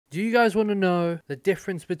Do you guys want to know the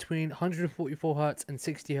difference between 144 Hz and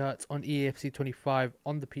 60 Hz on eafc 25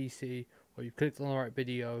 on the PC? Well, you clicked on the right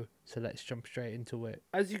video, so let's jump straight into it.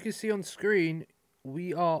 As you can see on screen,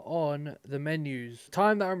 we are on the menus.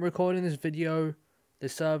 Time that I'm recording this video, the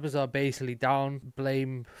servers are basically down.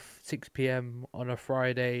 Blame 6 PM on a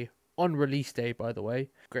Friday, on release day, by the way.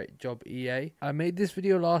 Great job, EA. I made this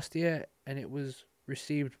video last year and it was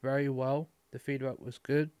received very well. The feedback was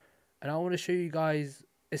good. And I want to show you guys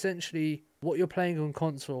essentially what you're playing on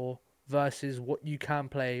console versus what you can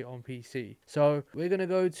play on PC. So we're going to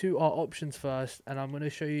go to our options first, and I'm going to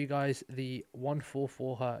show you guys the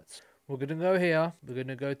 144 Hz. We're going to go here, we're going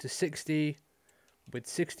to go to 60 with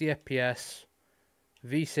 60 FPS,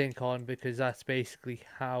 VSync on, because that's basically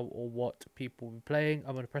how or what people will be playing.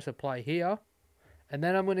 I'm going to press apply here, and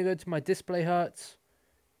then I'm going to go to my display hertz,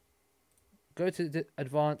 go to the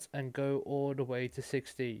advanced and go all the way to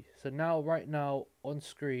 60. So now right now on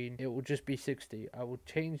screen it will just be 60. I will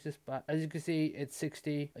change this back. As you can see, it's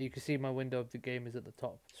 60. You can see my window of the game is at the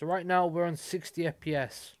top. So right now we're on 60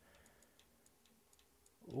 FPS.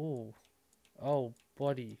 Oh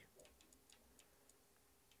buddy.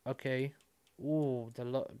 Okay.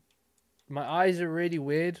 My eyes are really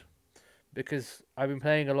weird because I've been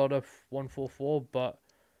playing a lot of 144, but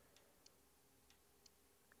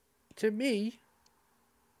to me,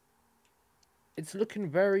 it's looking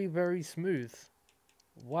very, very smooth.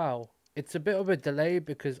 Wow. It's a bit of a delay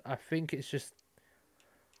because I think it's just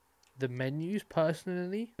the menus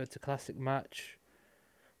personally. Go to classic match.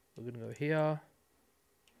 We're going to go here.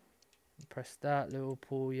 Press that.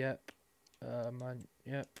 Liverpool, yep. Man,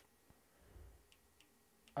 yep.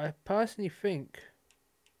 I personally think...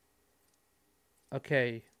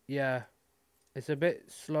 Okay, yeah. It's a bit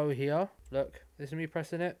slow here. Look, this is me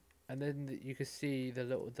pressing it. And then you can see the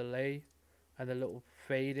little delay and the little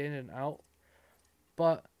fade in and out.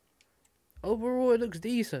 But overall it looks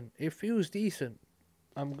decent. It feels decent.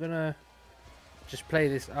 I'm gonna just play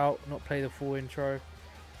this out, not play the full intro.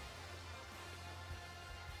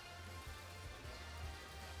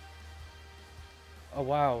 Oh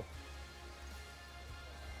wow.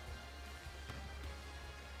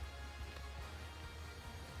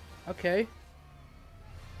 Okay.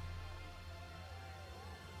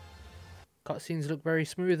 Cutscenes look very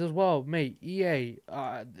smooth as well, mate. EA,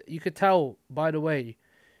 you could tell, by the way,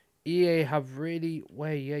 EA have really,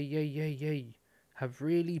 have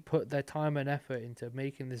really put their time and effort into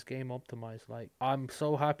making this game optimized. Like, I'm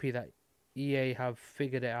so happy that EA have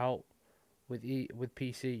figured it out with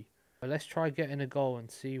PC. But let's try getting a goal and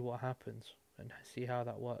see what happens and see how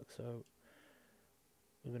that works. So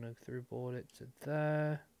we're gonna through ball it to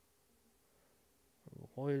there.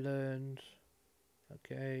 Hoyland.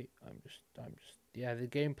 Okay, I'm just, yeah, the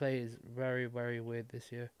gameplay is very, very weird this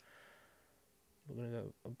year. We're gonna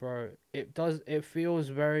go, bro. It feels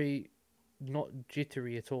very not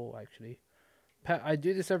jittery at all, actually. I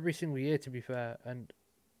do this every single year, to be fair, and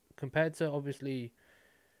compared to obviously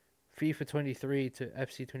FIFA 23 to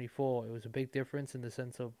FC 24, it was a big difference in the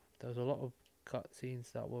sense of there was a lot of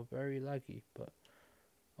cutscenes that were very laggy. But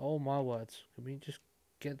oh my words, can we just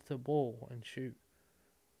get the ball and shoot?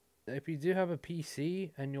 If you do have a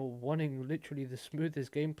PC and you're wanting literally the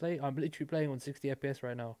smoothest gameplay, I'm literally playing on 60 FPS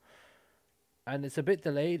right now. And it's a bit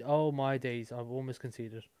delayed. Oh my days, I've almost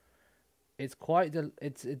conceded. It's quite,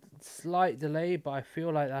 it's slight delay, but I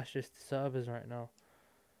feel like that's just the servers right now.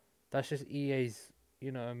 That's just EA's,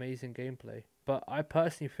 amazing gameplay. But I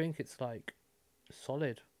personally think it's like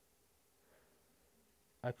solid.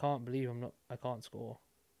 I can't believe I can't score.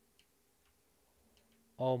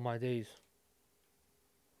 Oh my days.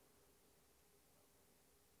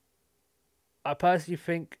 I personally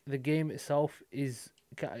think the game itself is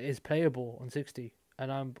playable on 60,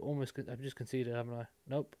 and I've just conceded, haven't I?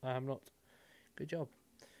 Nope, I have not. Good job.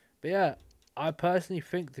 But yeah, I personally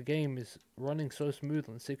think the game is running so smooth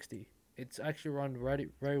on 60. It's actually run very,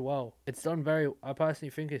 very well. It's done I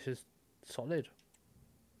personally think it's just solid.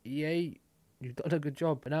 EA, you've done a good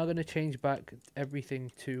job. But now I'm going to change back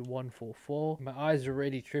everything to 144. My eyes are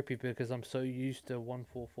really trippy because I'm so used to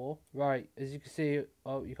 144. Right, as you can see,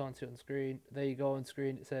 oh, you can't see it on screen. There you go on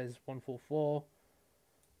screen, it says 144.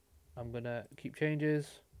 I'm going to keep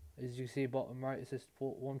changes. As you see bottom right, it says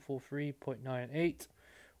 143.98,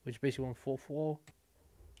 which is basically 144.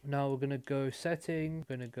 Now we're going to go setting.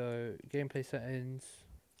 We're going to go gameplay settings.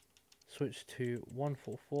 Switch to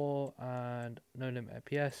 144 and no limit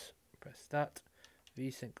FPS. Press that.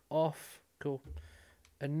 VSync off. Cool.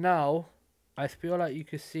 And now I feel like you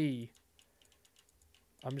can see.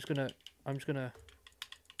 I'm just gonna.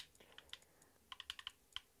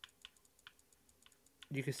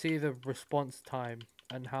 You can see the response time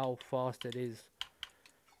and how fast it is.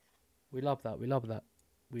 We love that. We love that.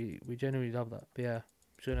 We genuinely love that. But yeah, I'm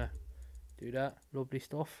just gonna do that. Lovely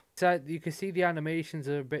stuff. So you can see the animations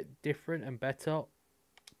are a bit different and better.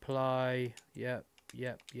 Play. Yep.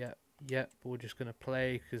 Yep. Yep. Yep. We're just gonna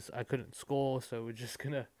play because I couldn't score, so we're just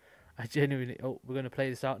gonna. I genuinely. Oh, we're gonna play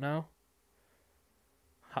this out now.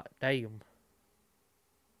 Hot damn.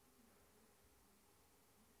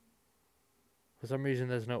 For some reason,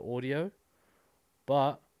 there's no audio,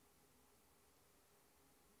 but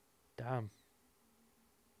damn,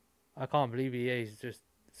 I can't believe EA's just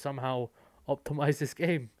somehow optimized this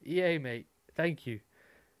game. EA, mate, thank you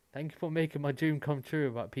for making my dream come true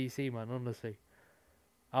about PC, man. Honestly,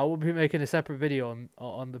 I will be making a separate video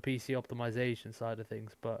on the PC optimization side of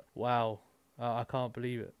things, but wow, I can't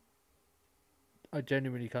believe it. I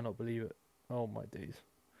genuinely cannot believe it. Oh my days.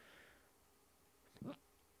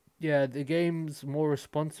 Yeah, the game's more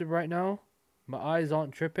responsive right now. My eyes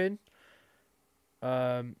aren't tripping.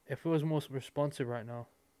 If it was more responsive right now,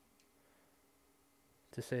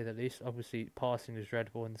 to say the least. Obviously, passing is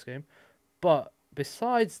dreadful in this game, but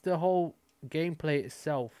besides the whole gameplay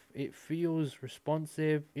itself, it feels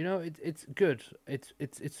responsive. You know, it's good.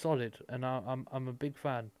 It's solid, and I'm a big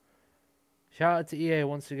fan. Shout out to EA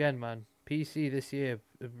once again, man. PC this year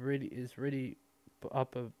is really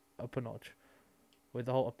up a notch with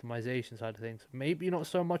the whole optimization side of things. Maybe not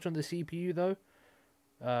so much on the CPU though.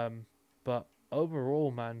 But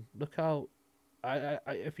overall, man, look how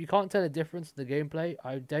if you can't tell a difference in the gameplay,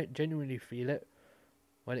 I don't genuinely feel it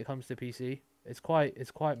when it comes to PC. It's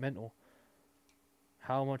quite mental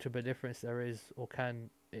how much of a difference there is, or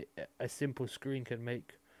a simple screen can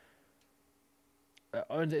make.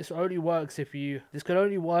 And this only works if you. This can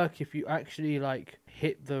only work if you actually like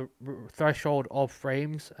hit the threshold of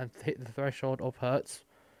frames and hit the threshold of hertz,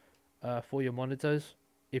 for your monitors.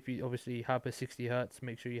 If you obviously have a 60 hertz,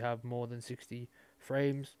 make sure you have more than 60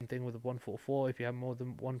 frames. Same thing with a 144. If you have more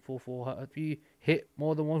than 144 hertz, if you hit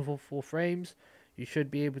more than 144 frames, you should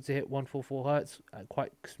be able to hit 144 hertz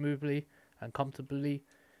quite smoothly and comfortably.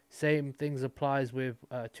 Same things applies with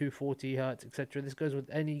 240 hertz, etc. This goes with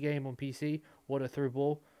any game on PC. What a through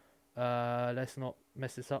ball. Let's not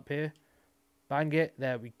mess this up here. Bang it.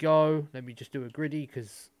 There we go. Let me just do a gritty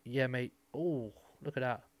because, yeah, mate. Oh, look at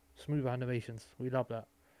that. Smooth animations. We love that.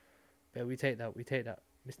 Yeah, we take that. We take that.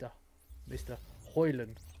 Mr.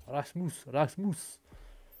 Hoyland. Rasmus.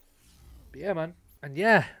 But yeah, man. And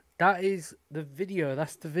yeah, that is the video.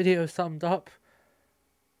 That's the video summed up.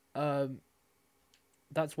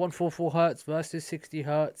 That's 144 hertz versus 60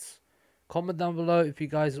 hertz. Comment down below if you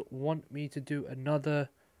guys want me to do another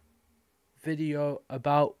video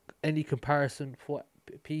about any comparison for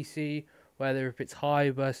PC, whether if it's high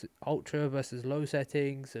versus ultra versus low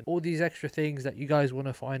settings, and all these extra things that you guys want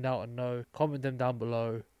to find out and know. Comment them down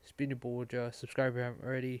below. It's been your boy, subscribe if you haven't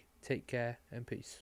already. Take care and peace.